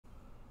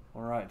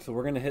All right, so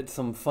we're going to hit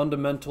some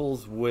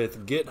fundamentals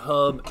with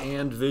GitHub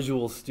and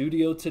Visual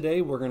Studio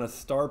today. We're going to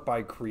start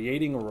by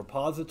creating a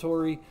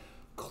repository,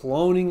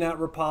 cloning that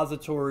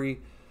repository,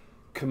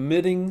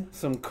 committing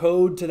some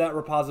code to that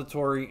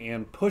repository,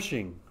 and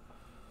pushing.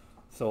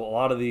 So a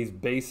lot of these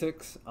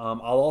basics.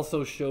 I'll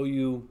also show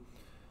you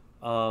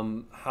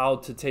how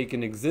to take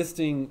an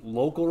existing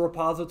local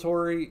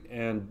repository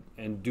and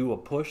do a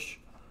push,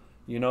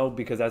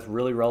 because that's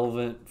really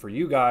relevant for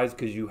you guys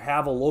because you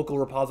have a local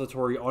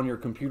repository on your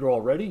computer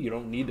already. You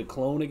don't need to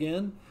clone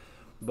again,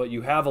 but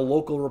you have a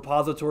local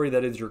repository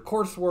that is your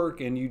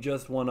coursework and you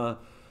just want to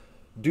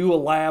do a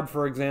lab,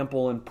 for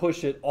example, and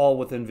push it all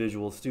within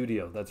Visual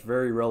Studio. That's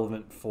very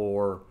relevant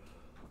for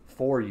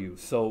you.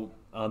 So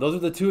those are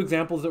the two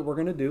examples that we're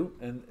going to do.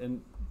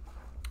 And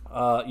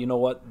you know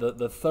what?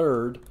 The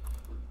third,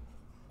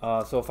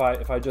 so if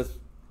I just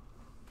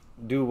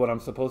do what I'm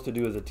supposed to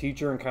do as a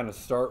teacher and kind of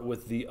start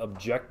with the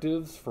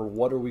objectives for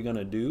what are we going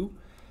to do.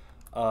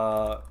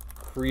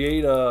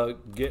 Create a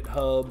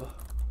github.com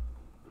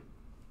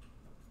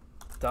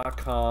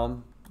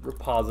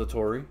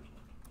repository,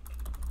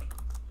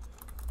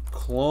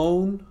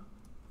 clone,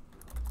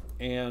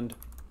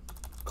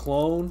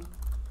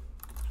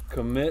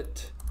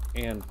 commit,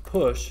 and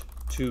push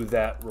to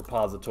that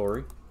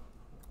repository.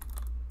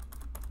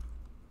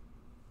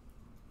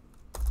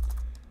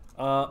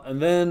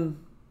 And then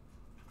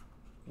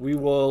we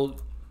will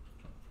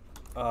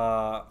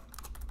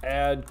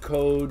add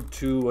code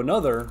to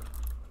another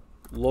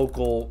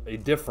local, a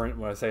different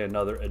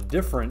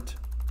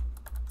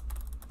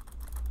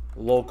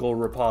local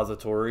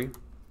repository,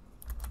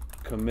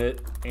 commit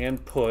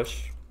and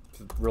push.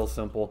 It's real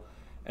simple.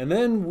 And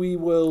then we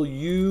will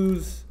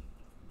use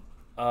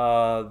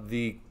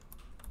the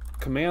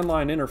command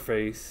line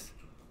interface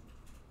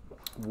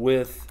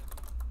with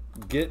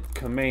git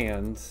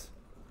commands.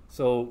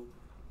 So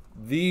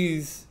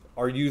these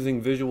are using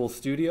Visual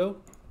Studio,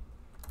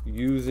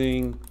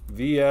 using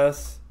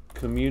VS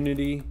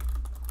Community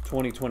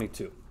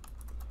 2022.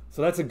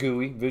 So that's a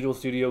GUI. Visual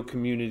Studio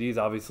Community is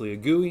obviously a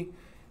GUI.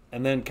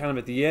 And then kind of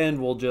at the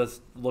end, we'll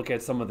just look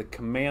at some of the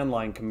command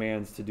line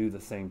commands to do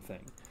the same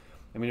thing.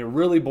 I mean, it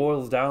really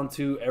boils down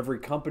to every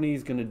company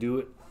is going to do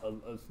it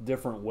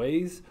different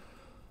ways.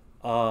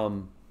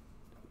 Probably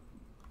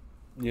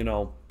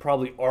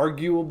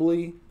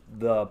arguably,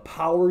 the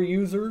power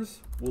users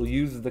will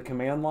use the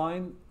command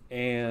line,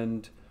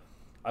 and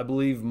I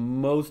believe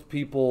most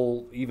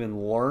people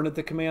even learn at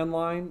the command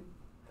line,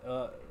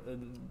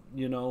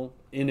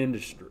 in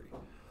industry.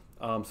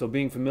 So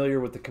being familiar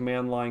with the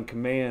command line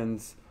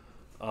commands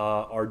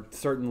are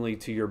certainly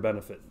to your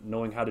benefit,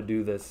 knowing how to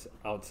do this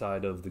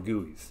outside of the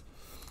GUIs.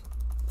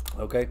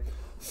 Okay,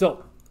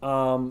 so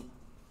I'm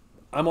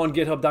on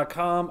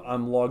github.com.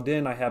 I'm logged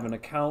in. I have an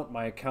account.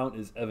 My account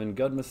is Evan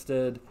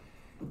Gudmested.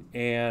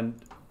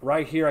 And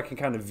right here, I can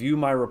kind of view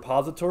my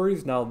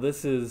repositories. Now,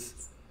 this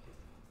is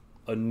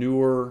a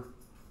newer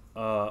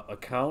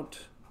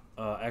account.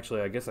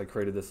 Actually, I guess I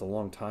created this a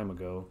long time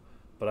ago,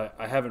 but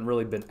I haven't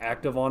really been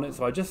active on it.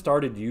 So I just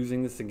started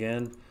using this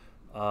again,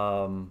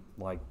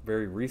 like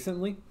very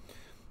recently.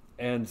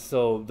 And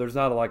so there's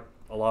not a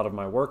lot of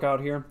my work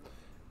out here.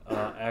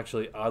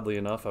 Actually, oddly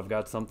enough, I've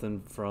got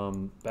something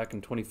from back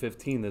in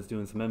 2015 that's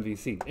doing some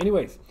MVC.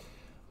 Anyways,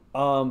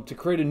 to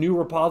create a new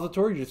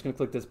repository, you're just going to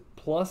click this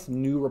plus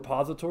new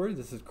repository.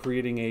 This is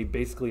creating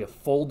basically a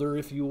folder,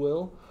 if you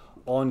will,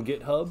 on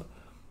GitHub.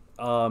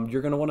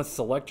 You're going to want to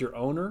select your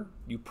owner.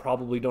 You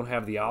probably don't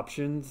have the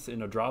options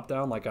in a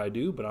drop-down like I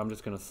do, but I'm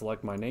just going to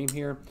select my name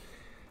here.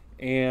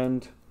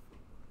 And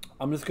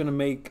I'm just going to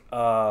make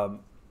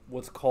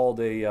what's called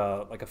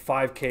like a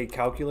 5K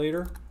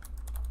calculator.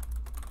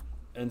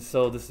 And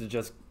so this is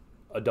just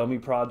a dummy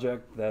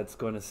project that's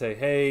going to say,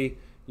 hey,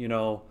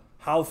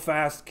 how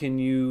fast can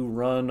you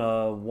run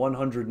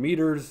 100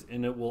 meters?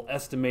 And it will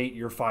estimate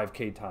your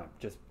 5K time.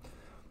 Just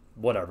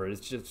whatever.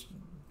 It's just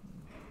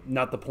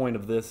not the point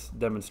of this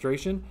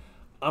demonstration.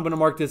 I'm going to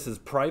mark this as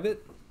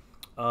private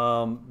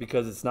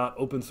because it's not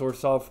open source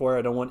software.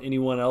 I don't want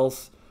anyone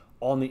else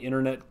on the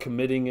internet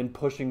committing and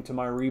pushing to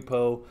my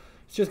repo.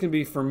 It's just going to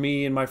be for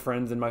me and my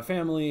friends and my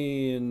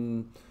family.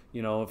 And,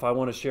 if I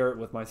want to share it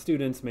with my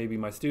students, maybe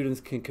my students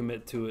can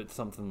commit to it,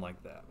 something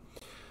like that.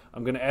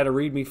 I'm going to add a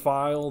README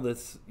file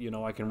that's,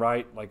 I can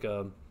write like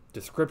a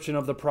description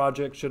of the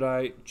project should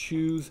I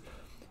choose.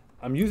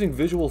 I'm using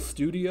Visual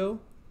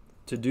Studio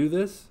to do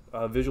this,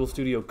 Visual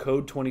Studio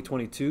Code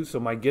 2022. So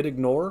my git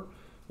ignore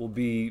will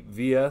be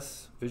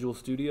VS Visual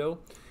Studio,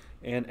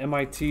 and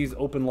MIT's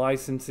open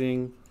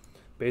licensing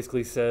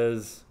basically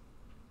says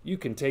you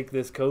can take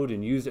this code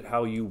and use it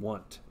how you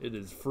want. It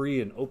is free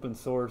and open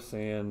source,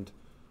 and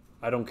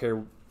I don't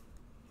care.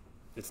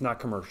 It's not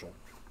commercial.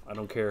 I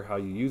don't care how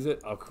you use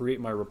it. I'll create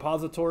my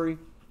repository.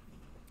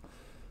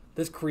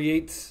 This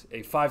creates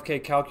a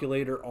 5K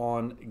calculator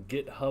on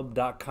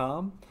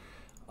github.com.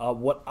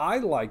 What I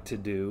like to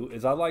do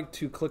is I like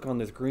to click on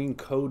this green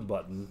code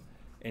button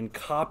and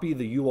copy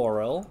the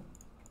URL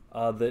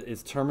that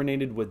is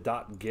terminated with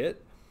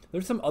 .git.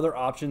 There's some other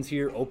options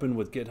here, open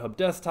with GitHub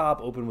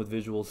Desktop, open with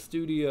Visual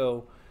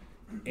Studio,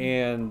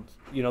 and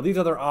you know, these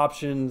other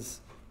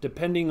options,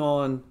 depending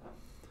on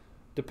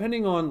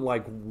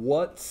like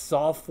what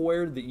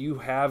software that you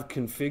have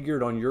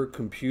configured on your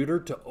computer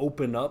to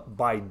open up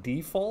by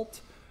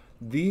default,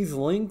 these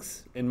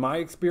links, in my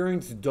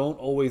experience, don't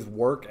always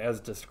work as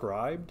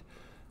described.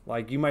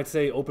 Like you might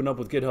say open up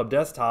with GitHub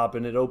Desktop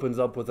and it opens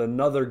up with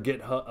another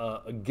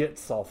Git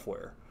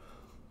software.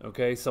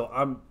 Okay,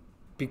 so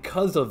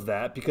because of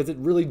that, because it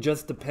really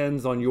just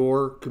depends on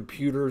your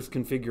computer's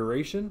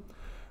configuration,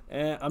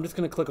 and I'm just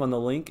going to click on the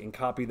link and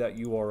copy that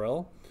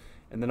URL.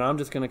 And then I'm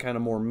just going to kind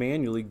of more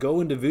manually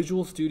go into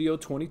Visual Studio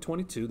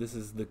 2022. This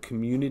is the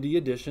Community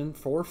Edition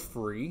for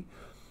free.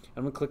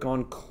 I'm going to click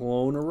on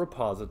Clone a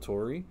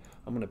Repository.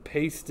 I'm going to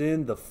paste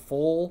in the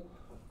full,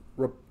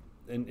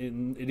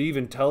 and it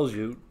even tells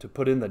you to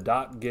put in the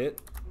 .git.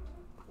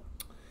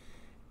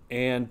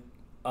 And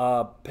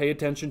pay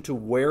attention to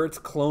where it's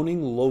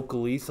cloning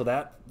locally, so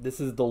that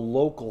this is the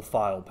local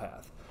file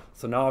path.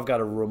 So now I've got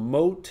a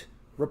remote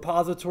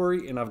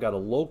repository and I've got a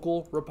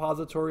local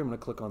repository. I'm going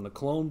to click on the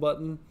clone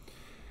button.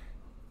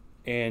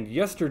 And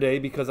yesterday,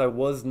 because I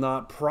was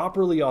not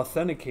properly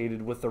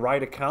authenticated with the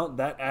right account,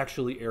 that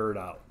actually errored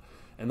out.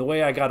 And the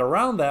way I got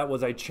around that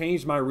was I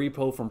changed my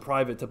repo from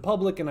private to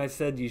public, and I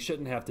said you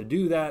shouldn't have to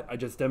do that. I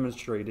just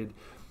demonstrated.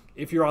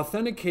 If you're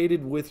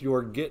authenticated with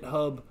your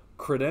GitHub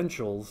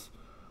credentials,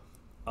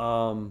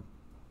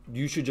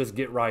 you should just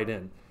get right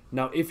in.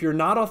 Now, if you're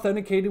not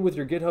authenticated with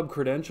your GitHub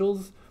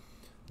credentials,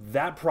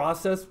 that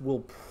process will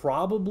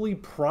probably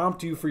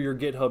prompt you for your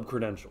GitHub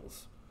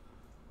credentials.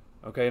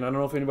 Okay, and I don't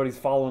know if anybody's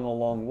following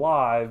along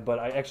live, but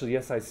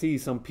yes, I see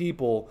some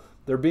people,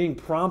 they're being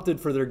prompted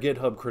for their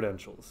GitHub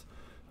credentials.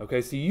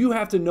 Okay, so you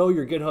have to know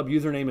your GitHub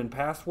username and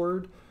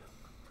password.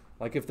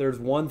 Like if there's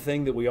one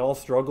thing that we all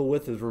struggle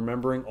with is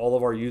remembering all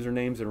of our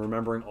usernames and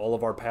remembering all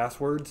of our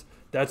passwords,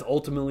 that's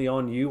ultimately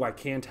on you. I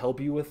can't help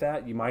you with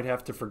that. You might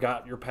have to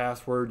forgot your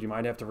password. You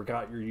might have to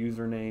forgot your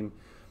username.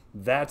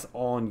 That's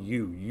on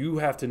you. You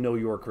have to know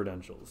your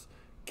credentials.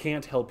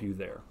 Can't help you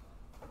there.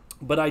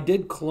 But I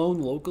did clone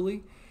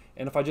locally.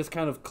 And if I just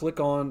kind of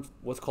click on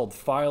what's called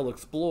File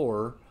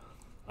Explorer,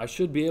 I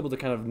should be able to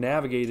kind of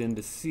navigate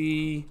into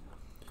C,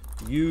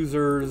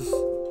 users,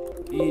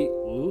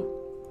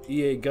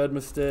 EA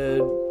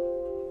Gudmestad.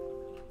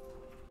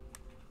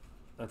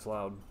 That's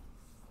loud.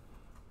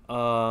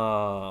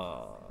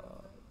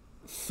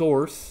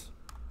 Source,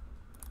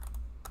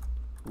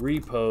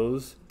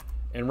 repos,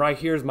 and right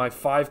here is my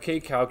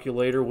 5K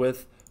calculator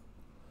with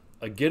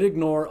a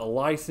gitignore, a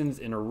license,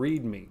 and a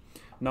readme.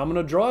 Now I'm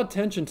going to draw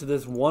attention to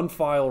this one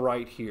file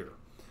right here.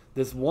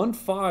 This one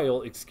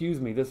file,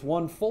 this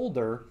one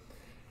folder,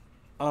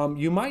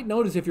 you might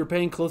notice if you're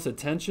paying close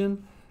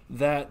attention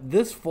that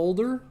this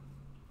folder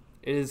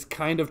is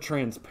kind of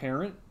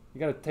transparent. You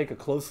got to take a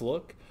close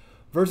look.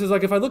 Versus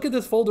like if I look at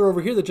this folder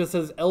over here that just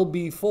says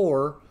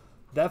LB4,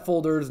 that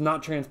folder is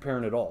not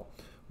transparent at all.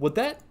 What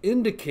that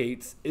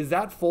indicates is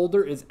that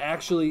folder is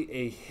actually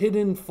a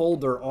hidden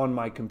folder on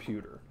my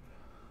computer.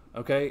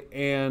 Okay,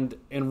 and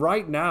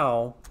right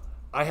now,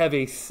 I have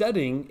a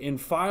setting in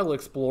File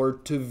Explorer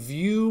to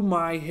view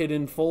my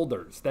hidden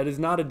folders. That is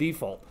not a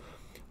default.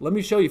 Let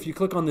me show you. If you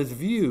click on this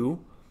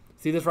view,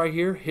 see this right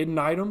here, hidden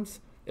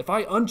items? If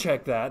I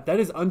uncheck that, that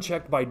is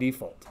unchecked by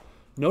default.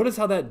 Notice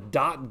how that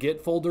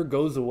 .git folder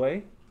goes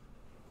away?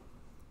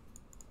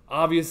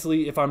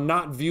 Obviously, if I'm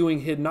not viewing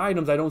hidden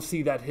items, I don't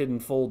see that hidden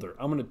folder.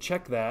 I'm going to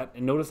check that,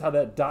 and notice how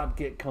that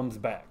 .git comes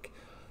back.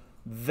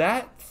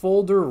 That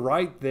folder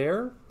right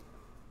there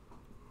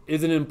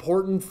is an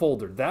important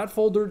folder. That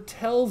folder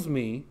tells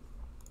me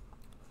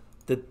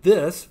that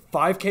this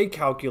 5K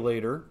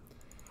calculator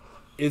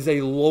is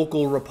a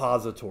local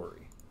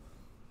repository.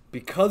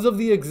 Because of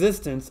the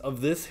existence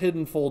of this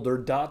hidden folder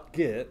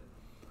 .git,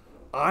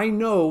 I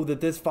know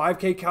that this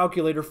 5K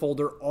calculator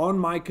folder on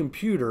my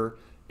computer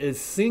is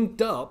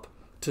synced up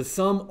to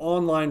some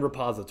online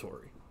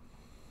repository.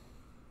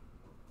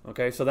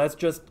 Okay, so that's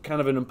just kind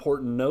of an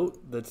important note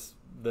that's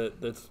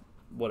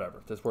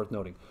worth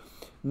noting.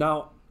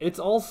 Now, it's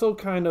also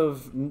kind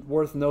of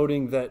worth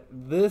noting that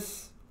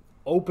this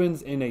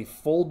opens in a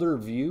folder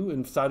view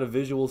inside of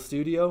Visual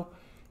Studio.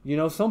 You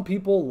know, some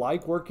people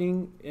like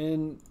working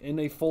in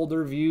a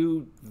folder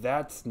view.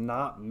 That's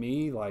not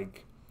me.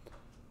 Like,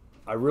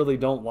 I really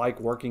don't like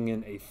working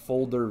in a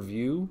folder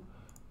view.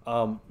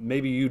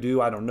 Maybe you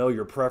do, I don't know,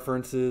 your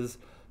preferences.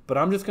 But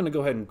I'm just going to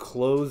go ahead and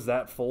close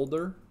that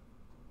folder.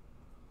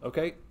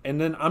 Okay,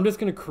 and then I'm just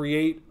going to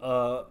create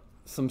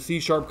some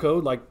C#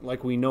 code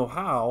like we know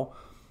how,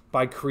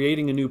 by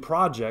creating a new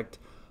project,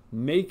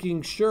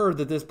 making sure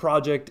that this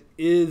project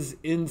is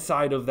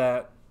inside of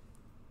that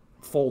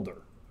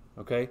folder.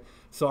 Okay,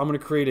 so I'm going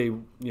to create a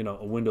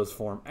Windows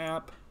Form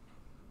app,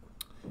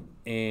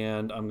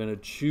 and I'm going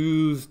to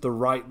choose the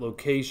right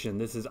location.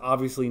 This is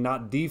obviously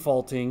not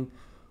defaulting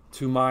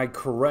to my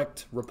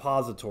correct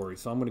repository,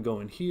 so I'm going to go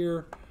in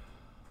here.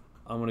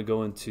 I'm going to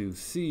go into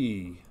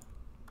C,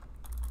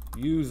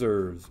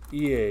 users,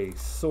 EA,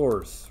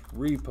 source,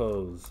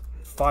 repos,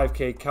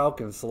 5K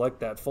Calc and select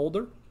that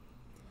folder.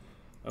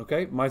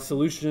 Okay, my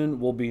solution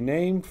will be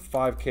named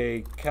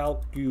 5K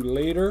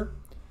Calculator,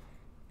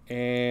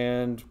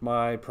 and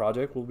my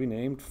project will be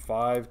named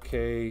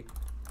 5K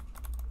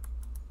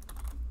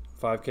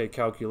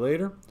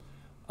Calculator.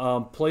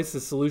 Place the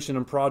solution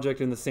and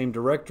project in the same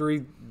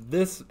directory.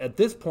 This, at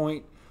this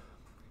point,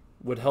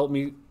 would help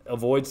me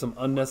avoid some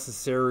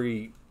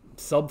unnecessary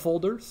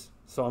subfolders.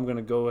 So I'm going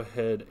to go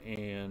ahead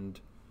and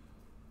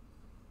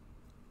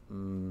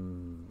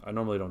I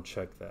normally don't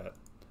check that.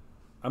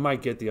 I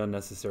might get the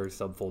unnecessary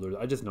subfolders.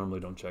 I just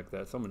normally don't check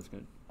that, so I'm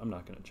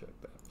not gonna check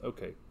that.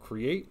 Okay,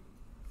 create.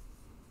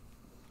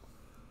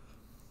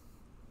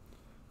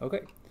 Okay,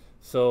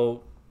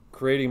 so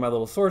creating my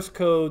little source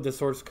code. The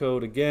source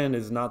code, again,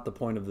 is not the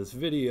point of this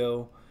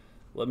video.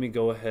 Let me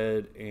go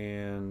ahead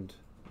and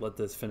let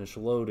this finish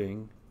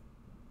loading,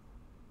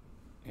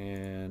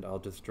 and I'll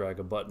just drag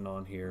a button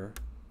on here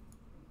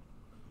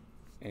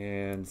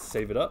and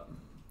save it up.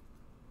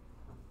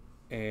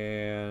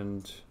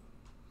 And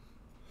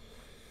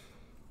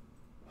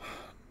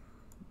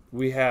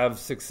we have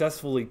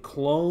successfully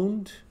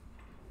cloned.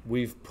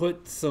 We've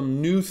put some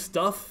new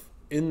stuff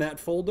in that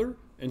folder.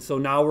 And so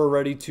now we're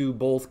ready to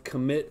both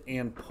commit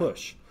and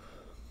push.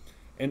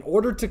 In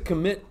order to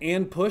commit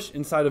and push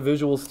inside of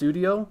Visual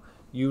Studio,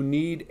 you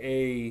need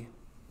a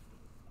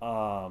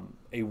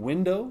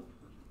window.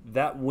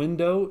 That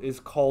window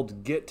is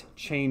called Get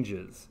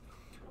Changes.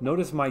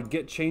 Notice my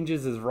Get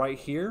Changes is right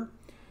here.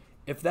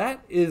 If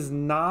that is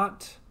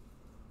not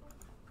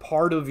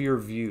part of your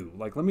view,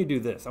 like, let me do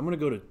this. I'm going to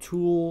go to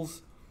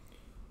Tools,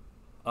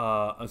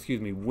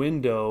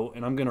 Window,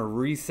 and I'm going to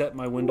reset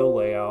my window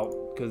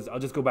layout because I'll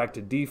just go back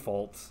to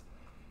defaults.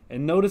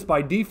 And notice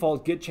by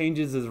default, Get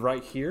Changes is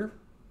right here.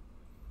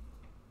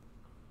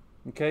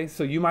 Okay,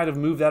 so you might have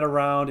moved that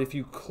around. If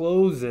you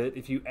close it,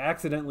 if you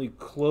accidentally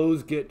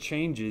close Get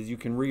Changes, you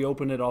can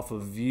reopen it off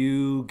of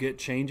View, Get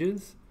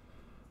Changes,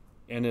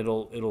 and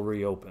it'll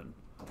reopen.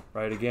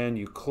 Right, again,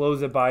 you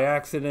close it by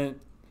accident.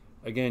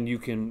 Again, you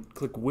can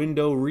click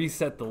Window,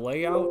 reset the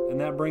layout, and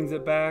that brings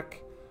it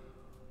back.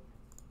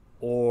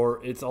 Or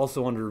it's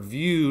also under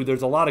View.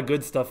 There's a lot of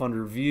good stuff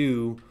under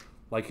View,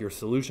 like your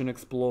Solution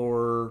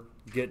Explorer,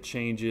 Get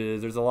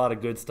Changes. There's a lot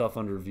of good stuff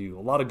under View.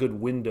 A lot of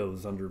good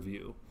windows under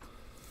View.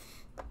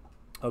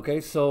 Okay,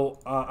 so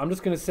I'm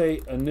just going to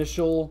say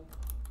Initial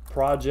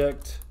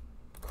Project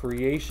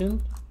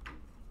Creation.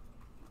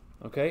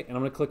 Okay, and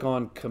I'm going to click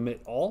on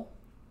Commit All.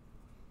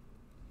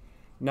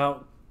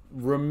 Now,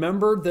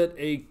 remember that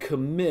a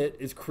commit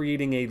is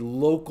creating a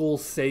local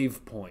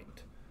save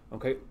point.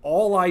 Okay,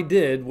 all I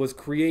did was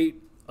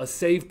create a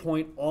save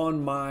point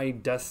on my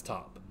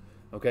desktop.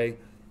 Okay,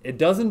 it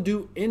doesn't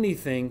do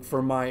anything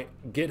for my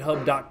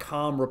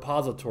github.com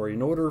repository.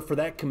 In order for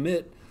that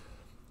commit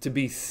to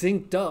be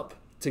synced up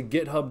to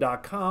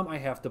github.com, I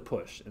have to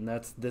push, and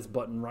that's this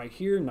button right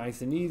here,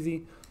 nice and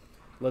easy.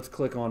 Let's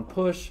click on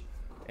push,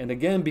 and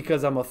again,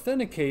 because I'm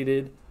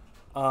authenticated,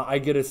 I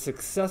get a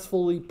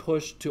successfully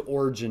pushed to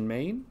origin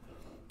main.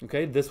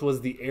 Okay, this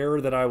was the error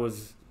that I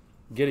was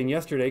getting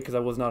yesterday because I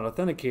was not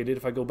authenticated.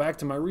 If I go back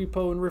to my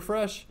repo and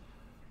refresh,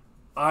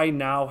 I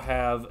now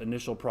have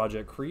initial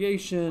project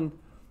creation.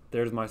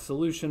 There's my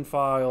solution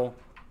file,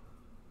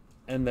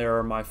 and there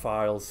are my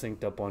files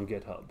synced up on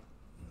GitHub.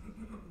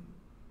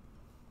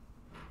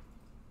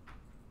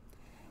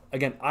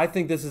 Again, I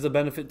think this is a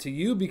benefit to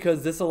you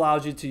because this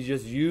allows you to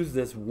just use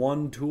this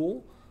one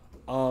tool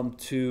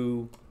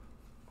to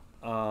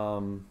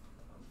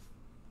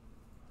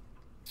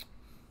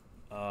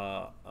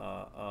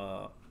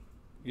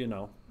you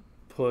know,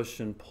 push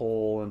and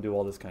pull and do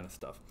all this kind of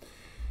stuff.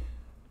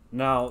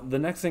 Now, the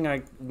next thing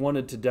I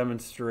wanted to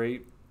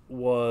demonstrate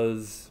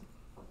was,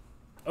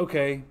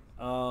 okay,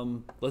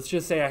 let's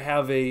just say I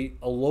have a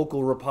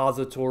local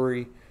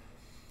repository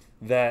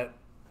that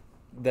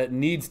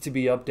needs to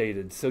be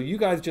updated. So you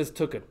guys just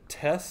took a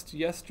test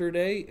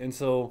yesterday, and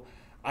so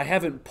I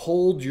haven't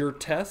pulled your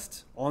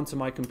test onto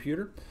my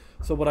computer.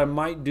 So what I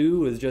might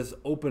do is just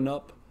open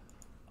up,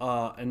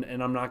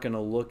 and I'm not going to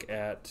look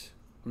at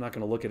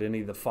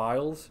any of the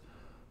files,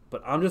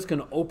 but I'm just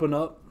going to open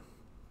up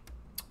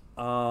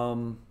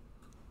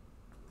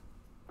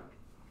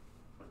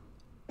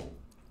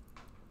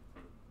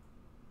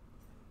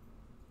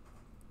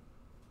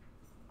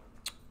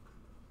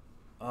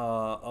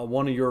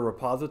one of your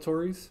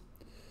repositories.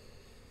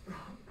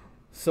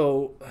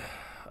 So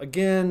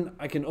again,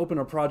 I can open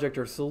a project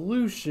or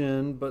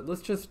solution, but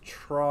let's just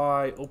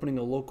try opening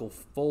a local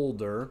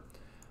folder.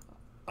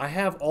 I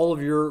have all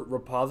of your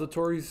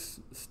repositories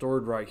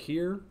stored right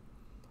here.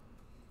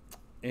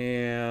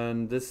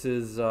 And this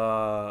is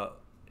AWD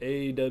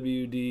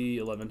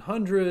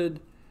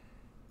 1100.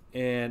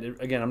 And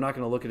again, I'm not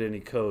going to look at any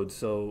code.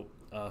 So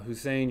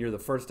Hussein, you're the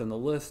first on the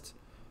list.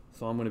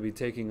 So I'm going to be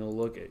taking a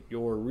look at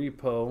your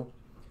repo.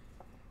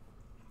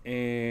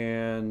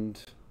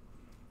 And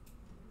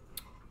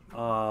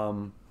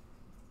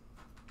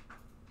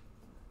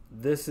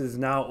this is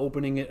now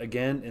opening it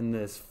again in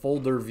this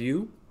folder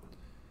view.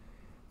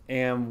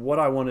 And what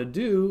I want to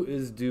do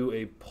is do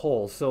a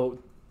pull. So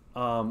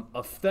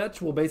A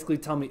fetch will basically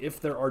tell me if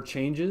there are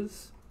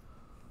changes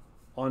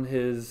on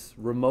his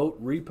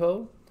remote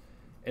repo.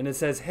 And it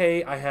says,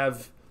 hey, I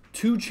have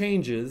 2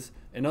 changes.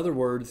 In other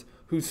words,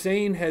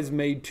 Hussein has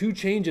made 2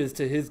 changes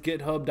to his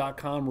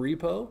github.com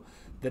repo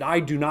that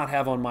I do not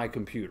have on my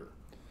computer.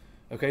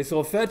 Okay, so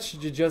a fetch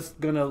is just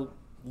going to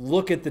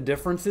look at the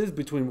differences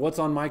between what's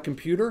on my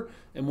computer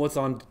and what's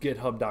on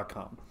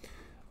github.com.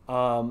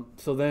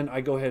 So then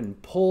I go ahead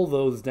and pull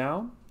those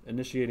down,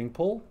 initiating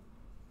pull.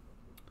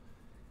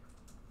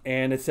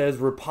 And it says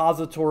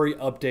repository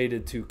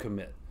updated to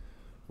commit,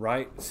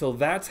 right? So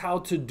that's how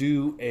to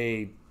do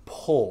a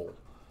pull.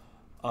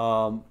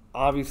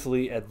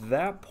 Obviously, at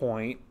that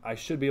point, I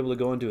should be able to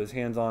go into his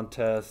hands-on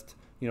test,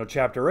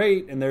 chapter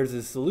 8, and there's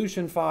his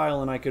solution file,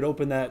 and I could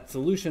open that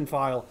solution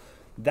file.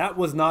 That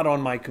was not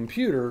on my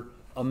computer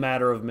a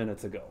matter of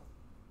minutes ago,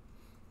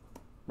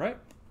 right?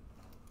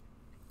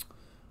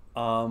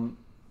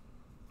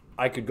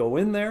 I could go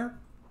in there,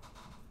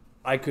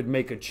 I could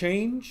make a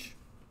change,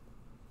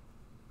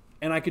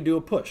 and I could do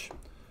a push.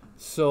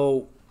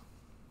 So,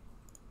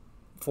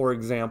 for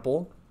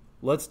example,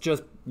 let's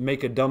just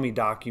make a dummy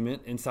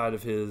document inside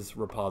of his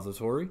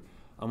repository.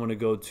 I'm going to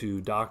go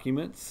to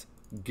Documents,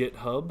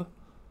 GitHub.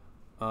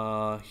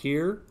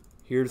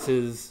 Here's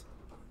his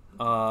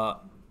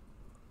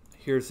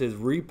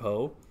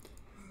repo,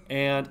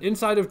 and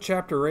inside of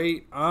chapter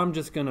 8, I'm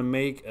just going to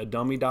make a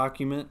dummy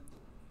document,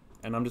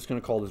 and I'm just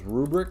going to call this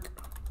rubric,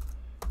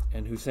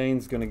 and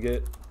Hussein's going to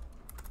get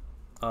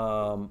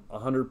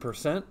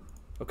 100%.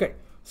 Okay,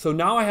 so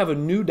now I have a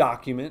new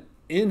document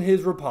in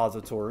his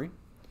repository.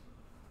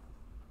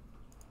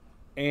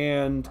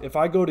 And if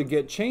I go to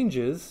get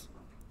changes,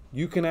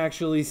 you can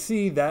actually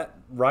see that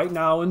right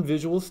now in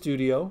Visual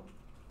Studio,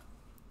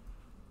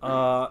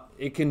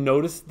 it can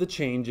notice the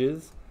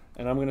changes.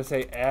 And I'm going to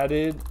say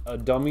added a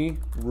dummy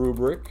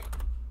rubric.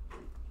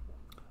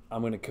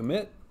 I'm going to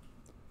commit.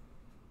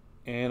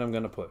 And I'm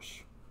going to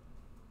push.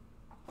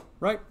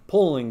 Right?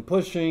 Pulling,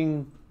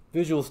 pushing,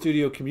 Visual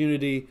Studio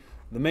community.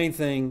 The main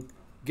thing,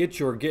 get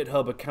your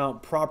GitHub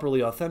account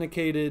properly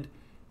authenticated,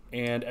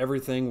 and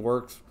everything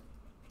works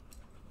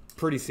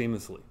pretty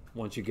seamlessly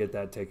once you get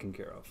that taken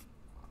care of.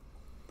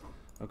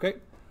 Okay,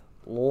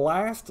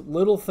 last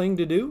little thing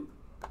to do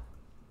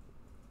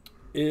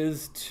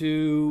is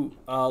to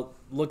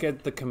look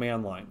at the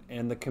command line.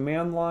 And the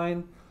command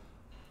line,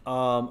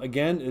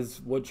 again,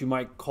 is what you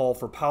might call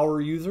for power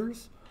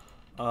users.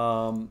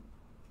 Let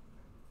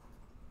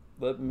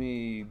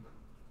me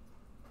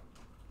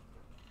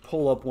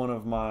pull up one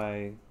of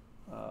my,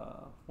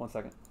 1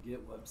 second.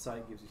 Git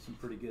website gives you some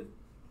pretty good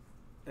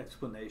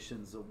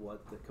explanations of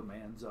what the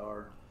commands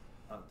are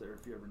out there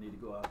if you ever need to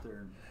go out there.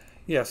 And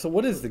yeah, so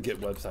what is the Git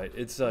website?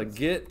 It's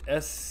Git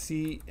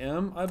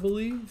SCM, I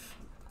believe.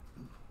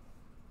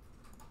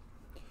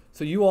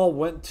 So you all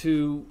went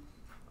to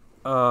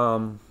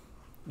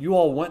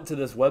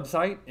this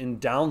website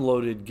and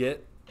downloaded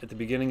Git at the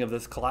beginning of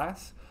this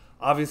class.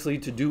 Obviously,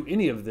 to do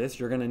any of this,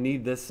 you're going to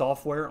need this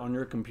software on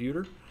your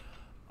computer.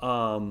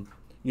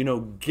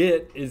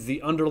 Git is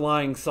the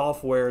underlying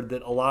software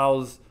that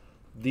allows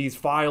these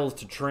files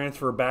to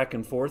transfer back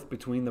and forth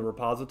between the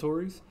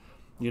repositories,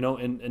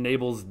 and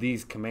enables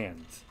these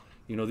commands.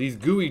 These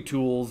GUI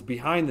tools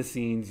behind the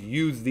scenes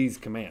use these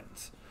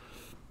commands.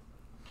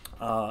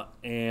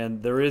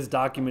 And there is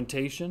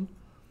documentation,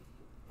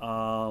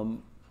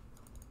 and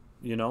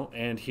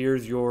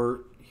here's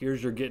your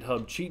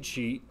GitHub cheat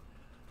sheet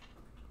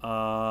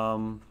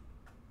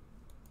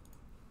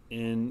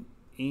in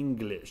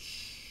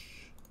English.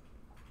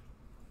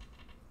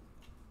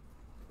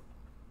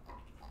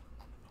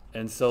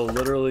 And so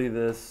literally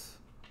this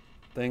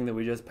thing that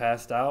we just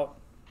passed out,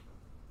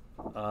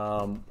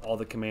 all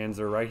the commands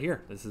are right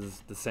here. This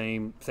is the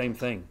same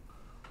thing.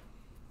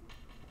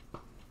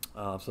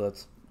 So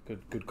that's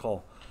good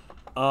call.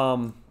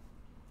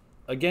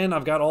 Again,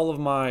 I've got all of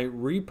my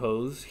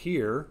repos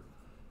here,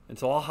 and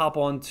so I'll hop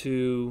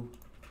onto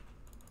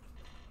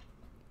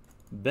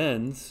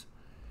Ben's,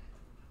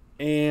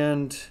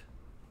 and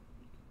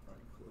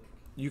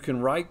you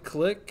can right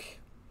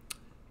click,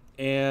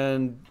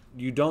 and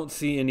you don't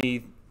see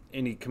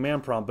any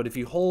command prompt, but if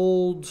you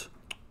hold,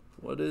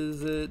 what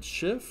is it,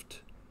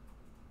 shift?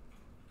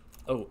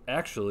 Oh,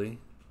 actually,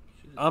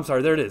 I'm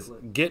sorry, there it is.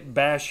 Git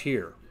bash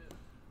here.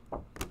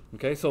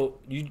 Okay, so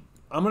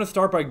I'm going to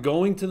start by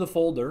going to the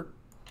folder.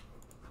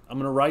 I'm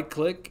going to right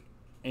click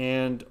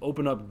and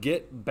open up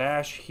git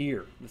bash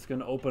here. It's going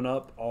to open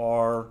up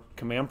our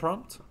command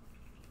prompt.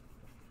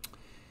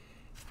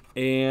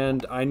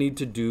 And I need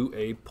to do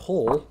a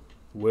pull,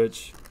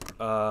 which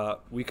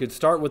we could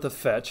start with a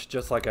fetch,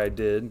 just like I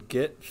did.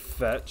 Git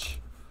fetch.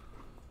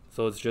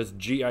 So it's just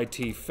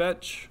git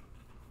fetch.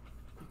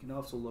 you can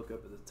also look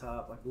up at the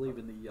top, I believe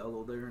in the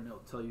yellow there, and it'll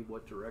tell you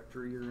what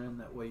directory you're in.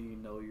 That way you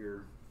know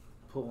you're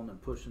pulling and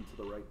pushing to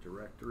the right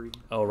directory.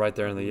 Oh, right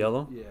there in the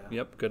yellow? Yeah.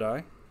 Yep, good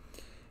eye.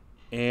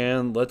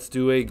 And let's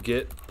do a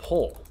git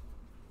pull.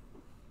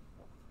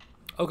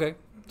 Okay,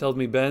 tells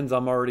me Ben's,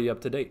 I'm already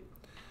up to date.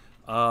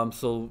 Do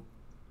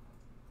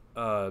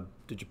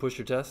Did you push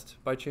your test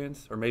by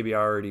chance, or maybe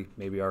I already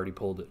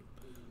pulled it?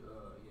 Yeah,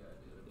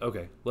 I did.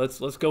 Okay,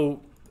 let's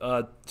go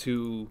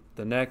to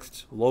the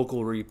next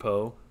local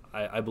repo.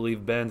 I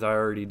believe Ben's I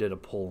already did a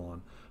pull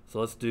on.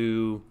 So let's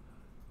do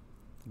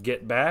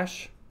get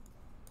bash,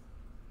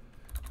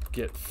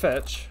 get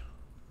fetch.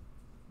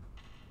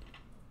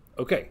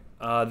 Okay,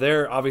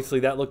 there obviously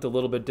that looked a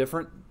little bit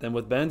different than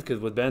with Ben's, because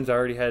with Ben's I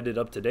already had it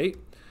up to date.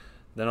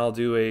 Then I'll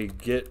do a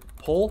get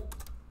pull.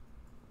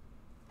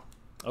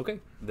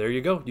 Okay, there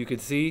you go. You can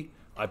see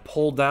I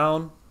pulled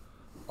down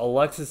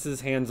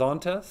Alexis's hands-on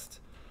test.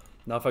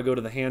 Now if I go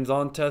to the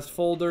hands-on test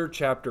folder,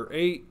 chapter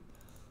 8,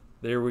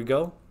 there we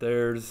go.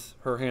 There's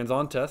her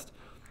hands-on test.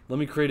 Let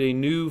me create a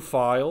new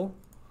file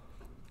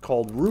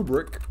called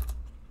rubric.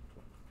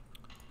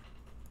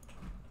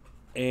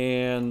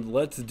 And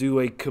let's do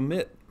a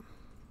commit.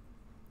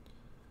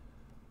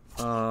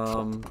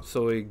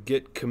 So a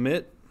get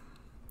commit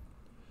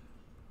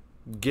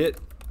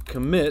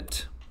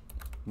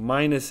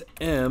minus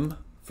M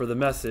for the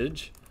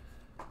message.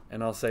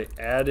 And I'll say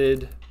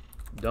added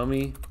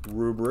dummy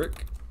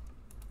rubric.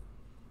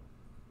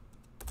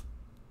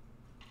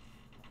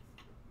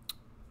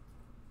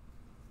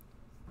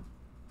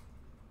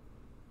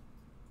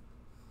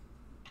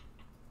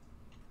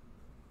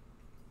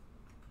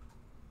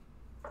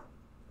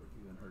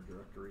 You in her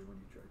directory when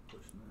you tried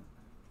pushing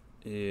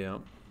that. Yeah.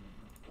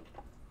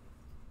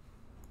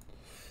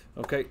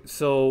 Okay,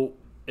 so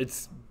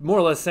it's more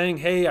or less saying,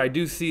 hey, I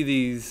do see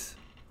these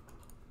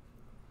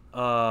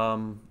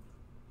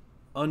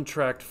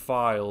untracked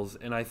files,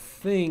 and I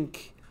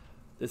think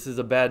this is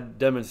a bad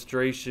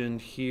demonstration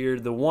here.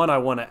 The one I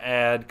want to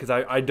add, because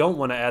I don't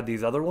want to add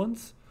these other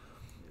ones.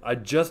 I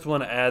just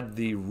want to add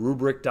the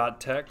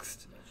rubric.txt.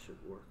 That should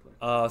work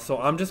like So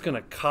I'm just going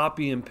to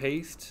copy and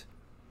paste.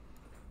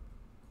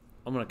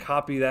 I'm going to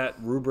copy that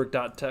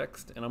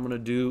rubric.txt, and I'm going to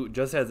do,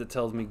 just as it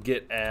tells me,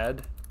 get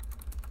add,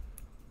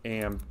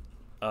 and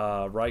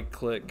right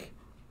click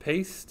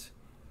paste.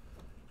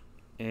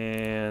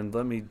 And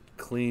let me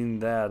clean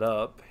that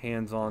up.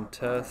 Hands-on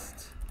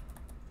test.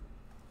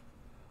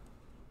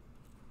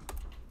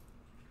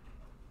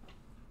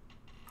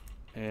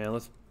 And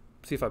let's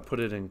see if I put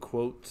it in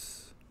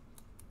quotes.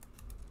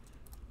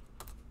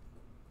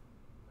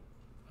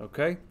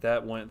 Okay,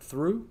 that went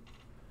through.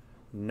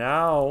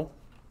 Now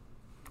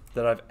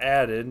that I've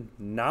added,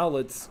 now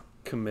let's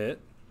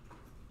commit.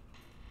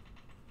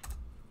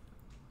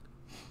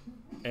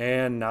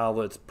 And now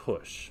let's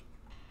push.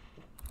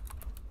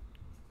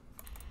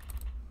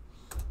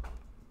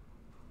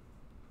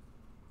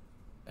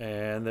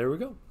 And there we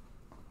go.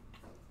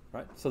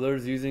 Right, so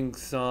there's using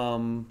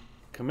some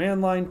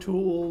command line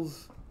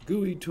tools,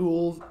 GUI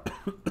tools,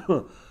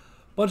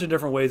 bunch of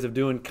different ways of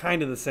doing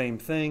kind of the same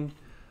thing.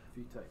 if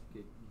you type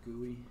get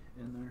GUI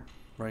in there,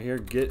 Right here,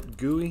 get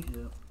GUI.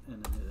 yep,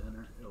 and then hit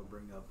enter, it'll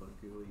bring up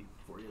a GUI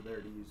for you there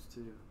to use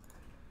too.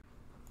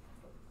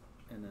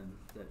 And then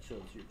that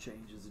shows your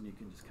changes, and you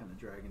can just kind of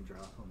drag and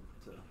drop them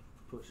to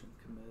push and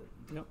commit.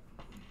 Yep.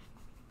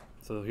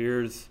 So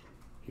here's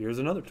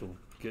another tool,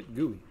 get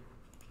GUI.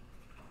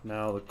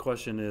 Now the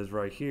question is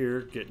right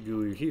here, get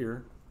GUI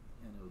here.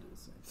 And it'll do the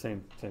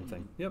same. Same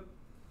thing. Yep.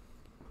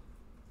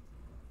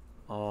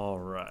 All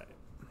right.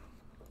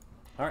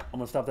 All right, I'm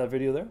gonna stop that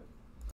video there.